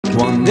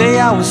One day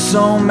I was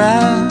so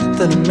mad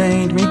that it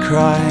made me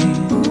cry.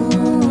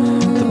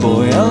 The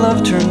boy I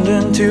loved turned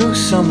into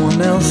someone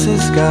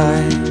else's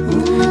guy.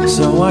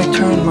 So I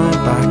turned my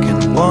back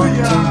and walked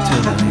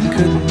until I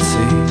couldn't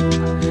see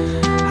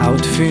how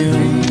it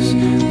feels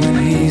when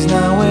he's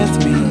not with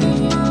me.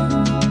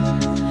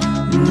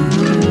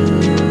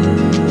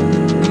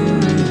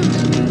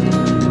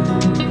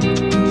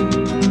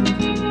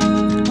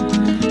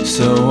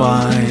 So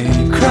I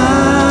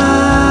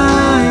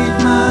cried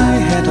my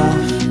head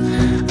off.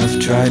 I've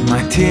dried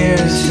my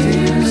tears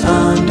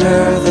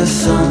under the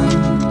sun.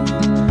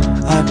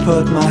 I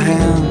put my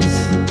hands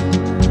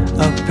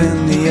up in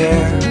the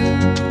air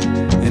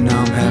and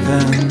I'm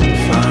having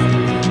fun.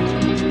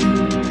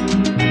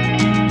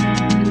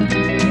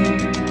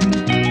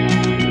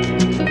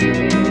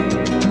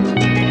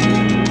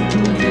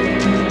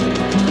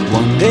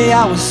 One day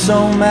I was so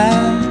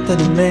mad that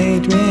it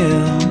made me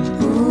ill.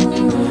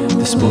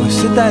 This boy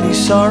said that he's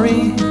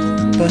sorry,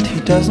 but he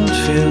doesn't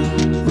feel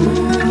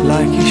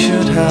like he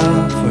should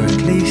have, or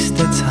at least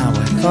that's how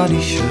I thought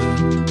he should.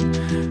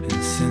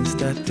 And since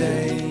that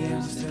day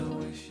I'm still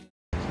wishing.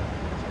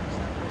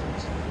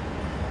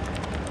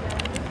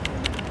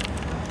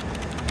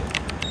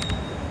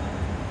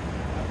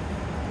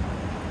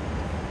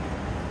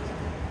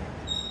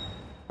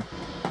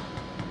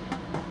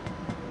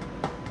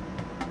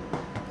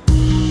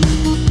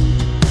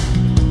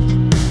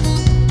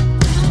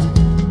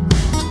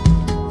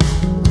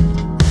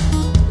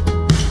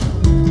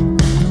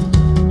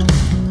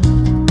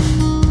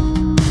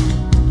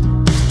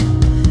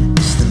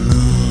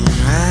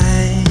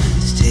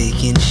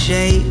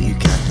 You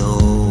got the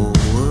whole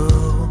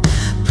world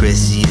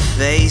pressing your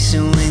face,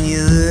 and when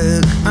you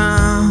look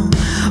around,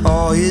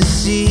 all you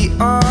see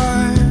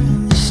are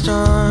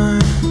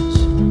stars.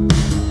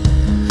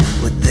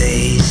 What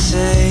they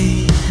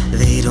say,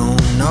 they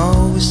don't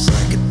know. It's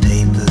like a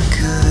paper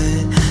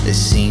cut that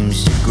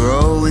seems to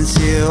grow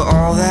until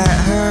all that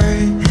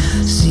hurt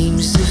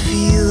seems to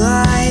feel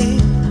like,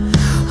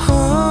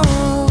 oh,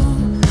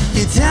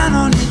 you're down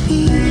on your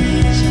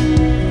knees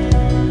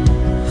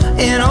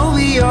and over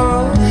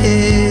your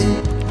head,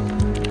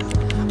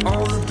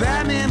 all the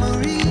bad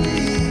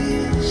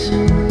memories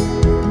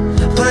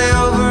play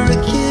over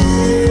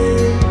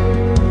again,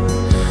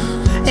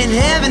 and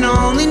heaven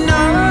only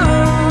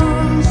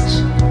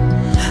knows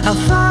how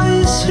far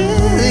it's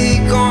really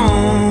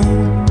gone.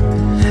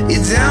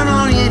 You're down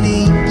on your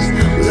knees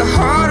with a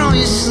heart on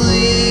your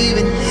sleeve,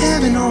 and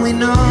heaven only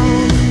knows.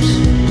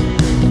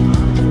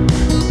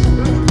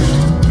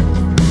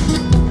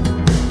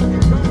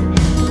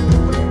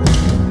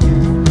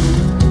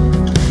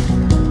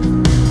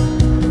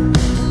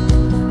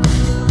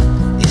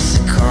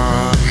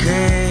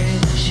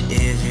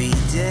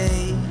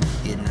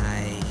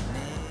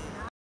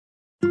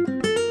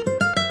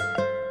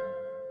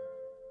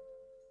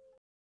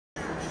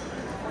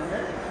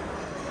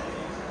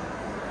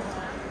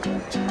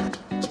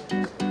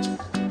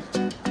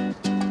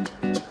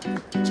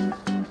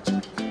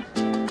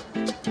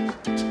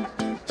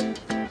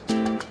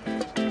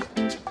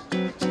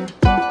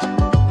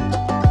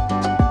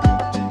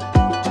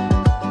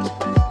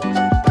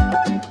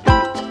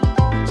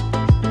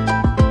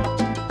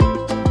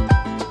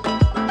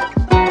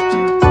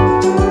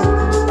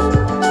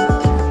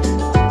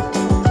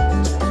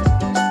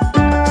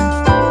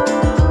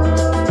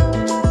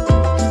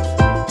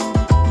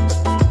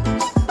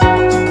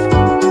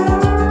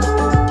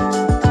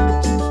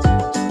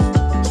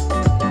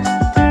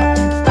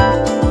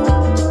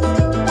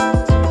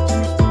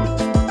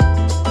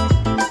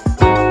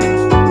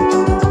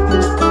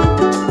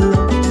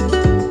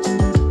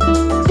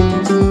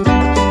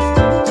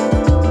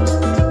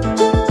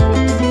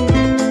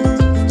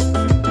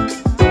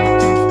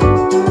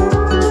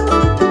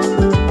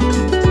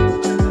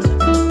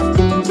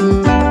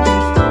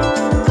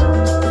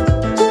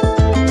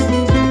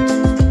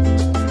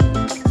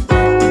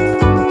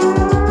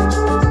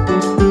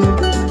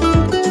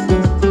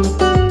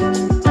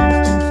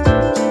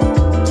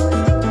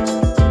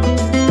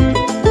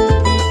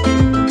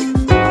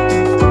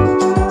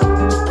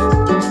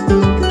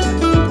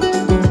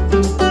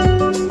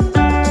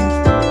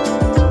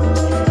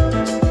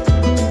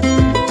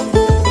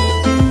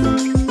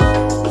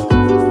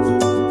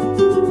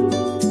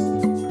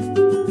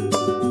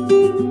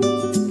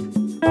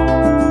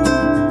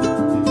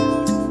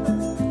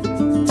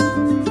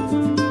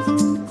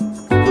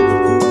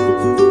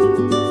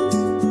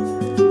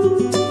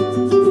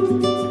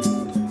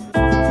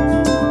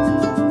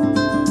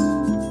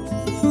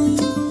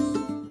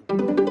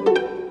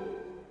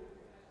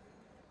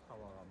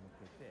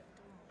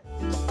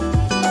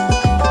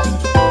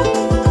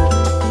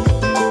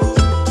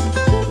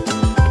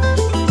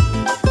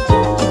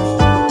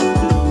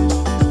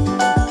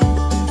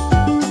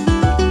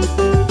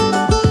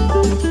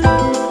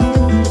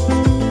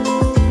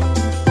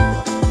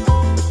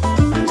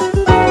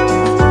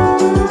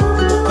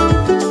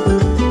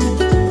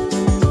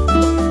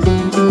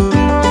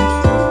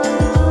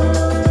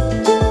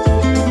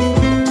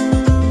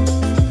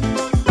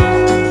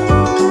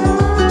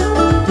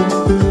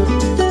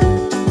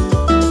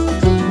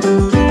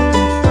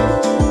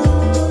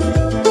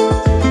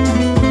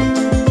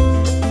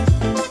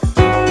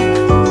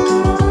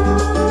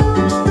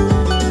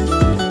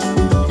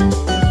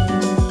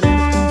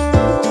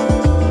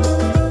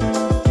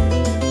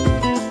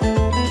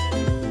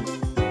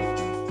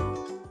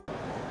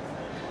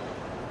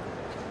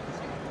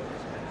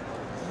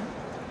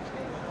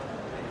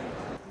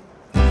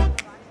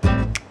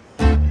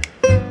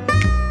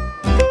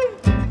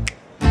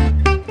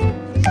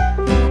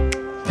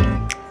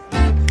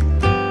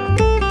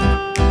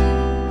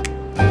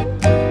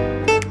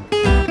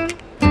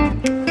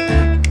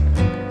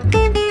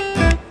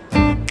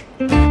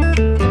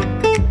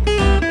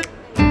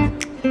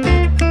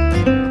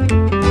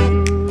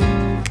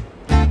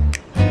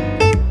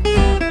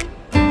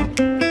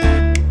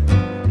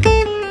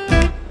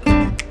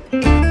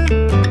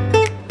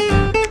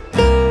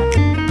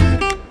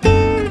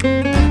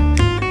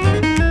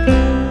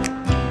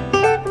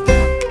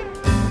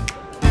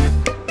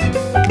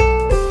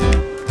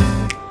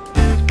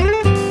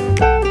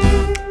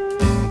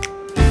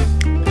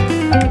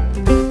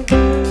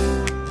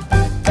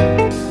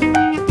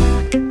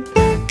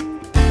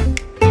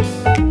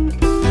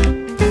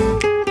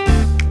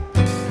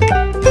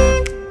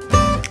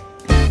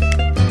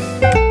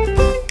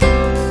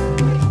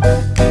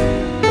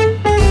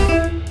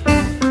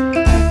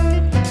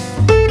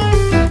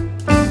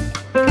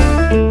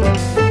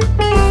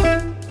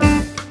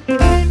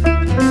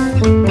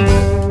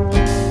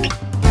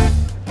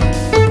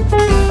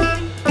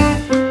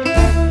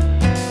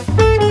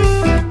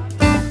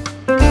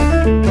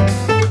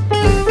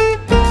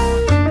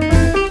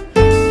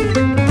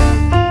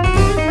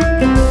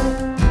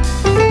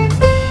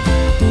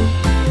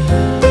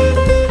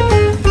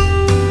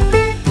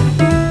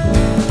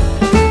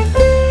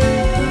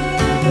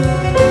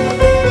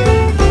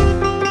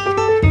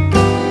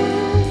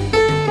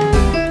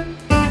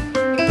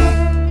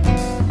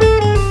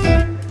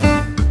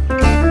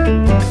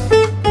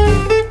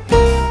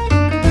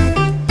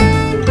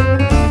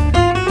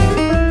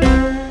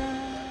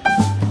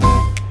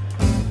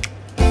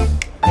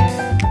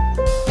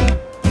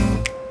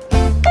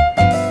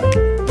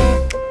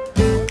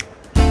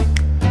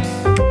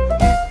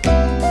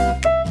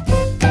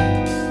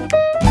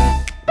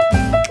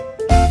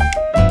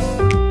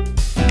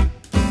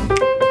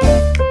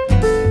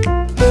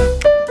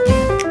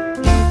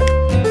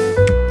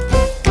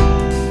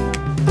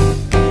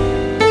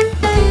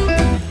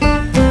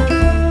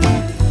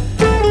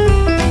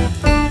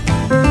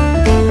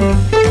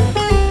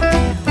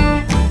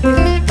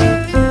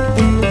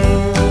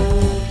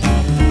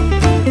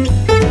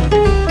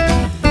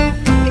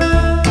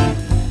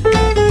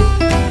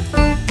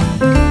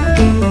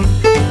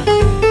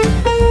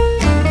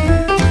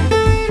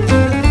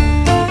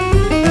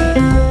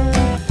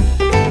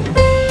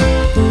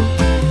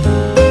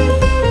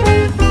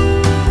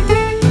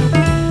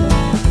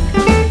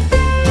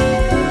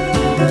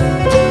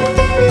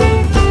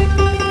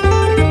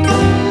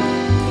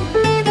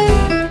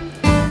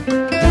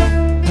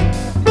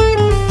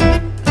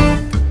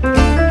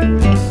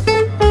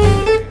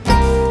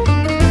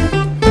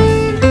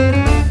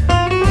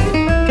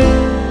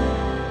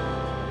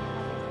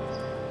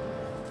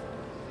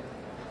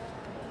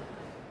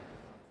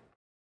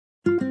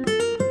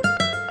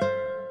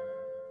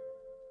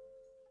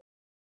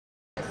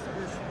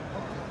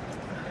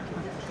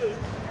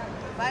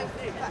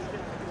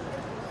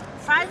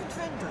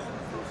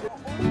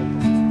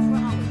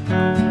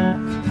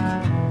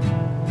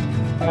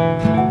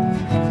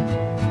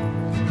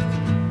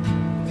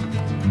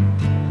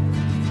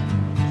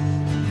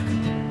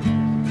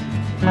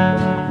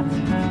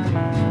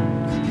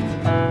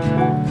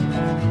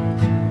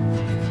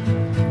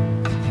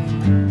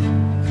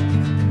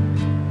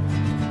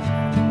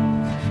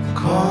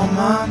 Call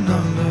my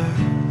number,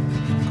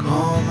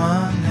 call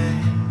my name.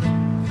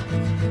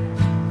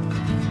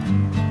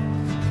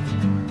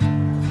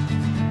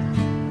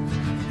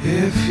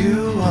 If you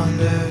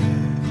wander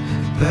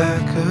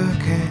back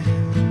again,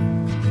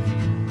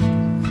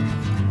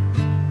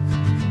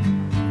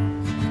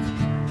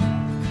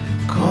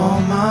 call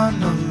my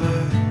number,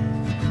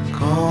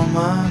 call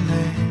my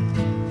name.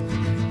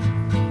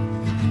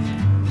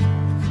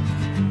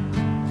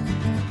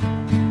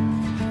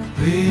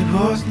 We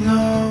both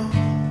know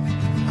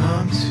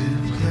I'm to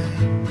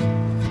blame.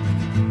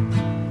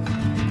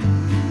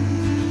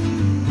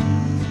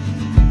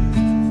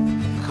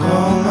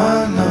 Call my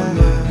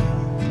number,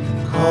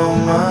 call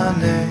my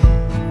name.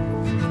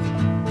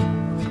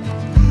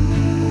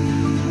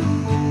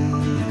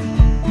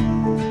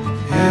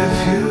 If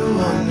you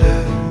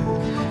wander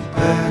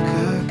back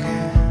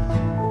again.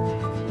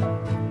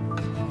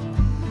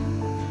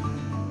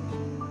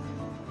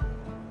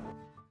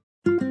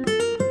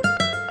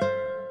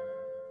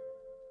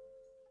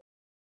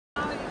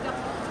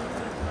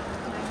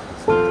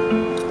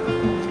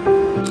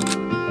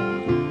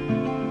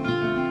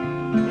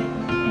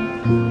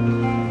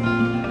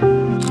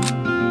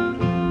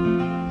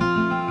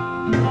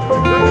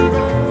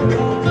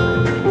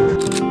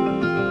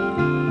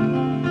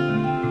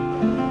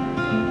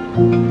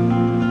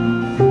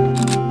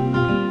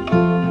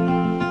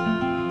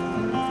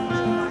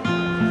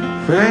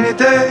 Rainy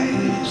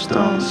days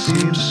don't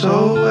seem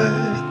so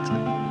wet.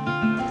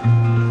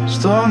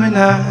 Stormy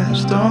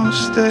nights don't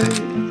stay.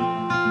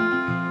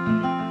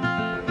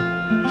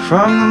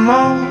 From the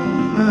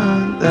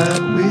moment that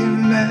we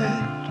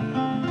met,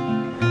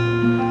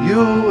 you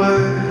were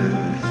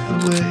worth the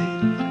wait.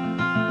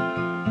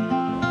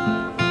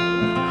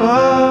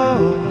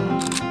 Oh,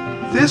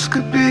 this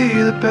could be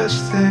the best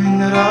thing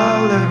that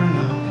I'll ever know.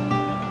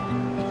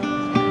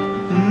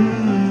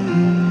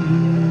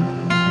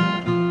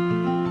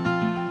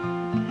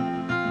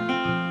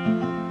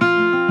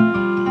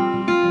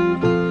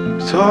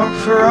 Talk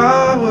for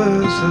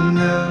hours and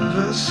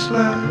never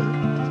slept.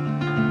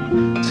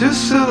 Two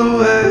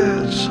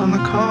silhouettes on the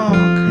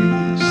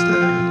concrete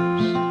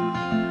steps.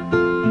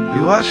 We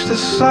watched the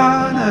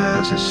sun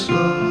as it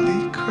slowly